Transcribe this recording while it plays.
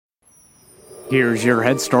Here's your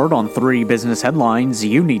head start on 3 business headlines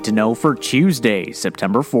you need to know for Tuesday,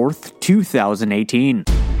 September 4th, 2018.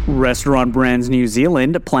 Restaurant Brands New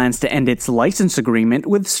Zealand plans to end its license agreement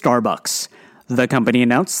with Starbucks. The company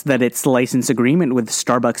announced that its license agreement with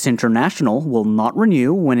Starbucks International will not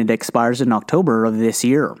renew when it expires in October of this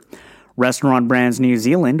year. Restaurant Brands New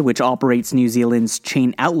Zealand, which operates New Zealand's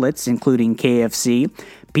chain outlets including KFC,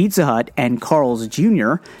 Pizza Hut, and Carl's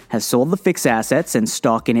Jr., has sold the fixed assets and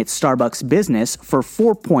stock in its Starbucks business for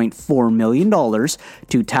 $4.4 million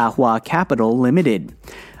to Tahua Capital Limited.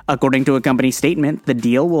 According to a company statement, the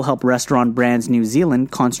deal will help Restaurant Brands New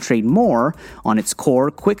Zealand concentrate more on its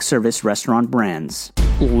core quick-service restaurant brands.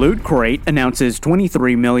 Loot Crate announces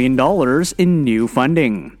 $23 million in new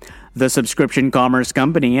funding. The subscription commerce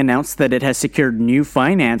company announced that it has secured new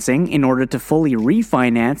financing in order to fully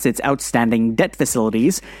refinance its outstanding debt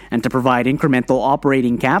facilities and to provide incremental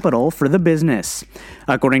operating capital for the business.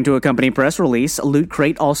 According to a company press release, Loot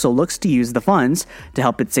Crate also looks to use the funds to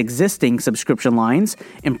help its existing subscription lines,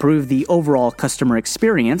 improve the overall customer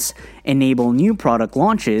experience, enable new product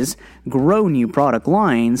launches, grow new product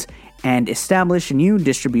lines, and establish new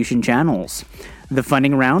distribution channels. The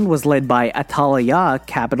funding round was led by Atalaya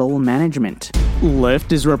Capital Management.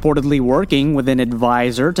 Lyft is reportedly working with an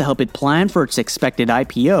advisor to help it plan for its expected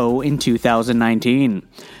IPO in 2019.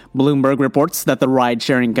 Bloomberg reports that the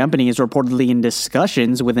ride-sharing company is reportedly in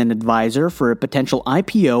discussions with an advisor for a potential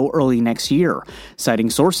IPO early next year, citing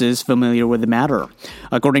sources familiar with the matter.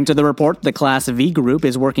 According to the report, the Class V Group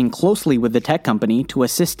is working closely with the tech company to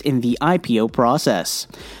assist in the IPO process.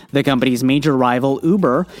 The company's major rival,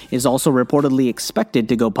 Uber, is also reportedly expected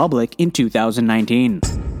to go public in 2019.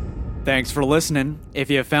 Thanks for listening. If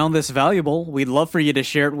you found this valuable, we'd love for you to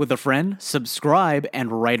share it with a friend, subscribe,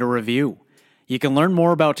 and write a review. You can learn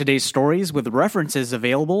more about today's stories with references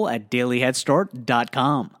available at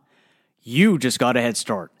dailyheadstart.com. You just got a head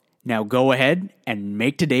start. Now go ahead and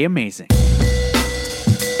make today amazing.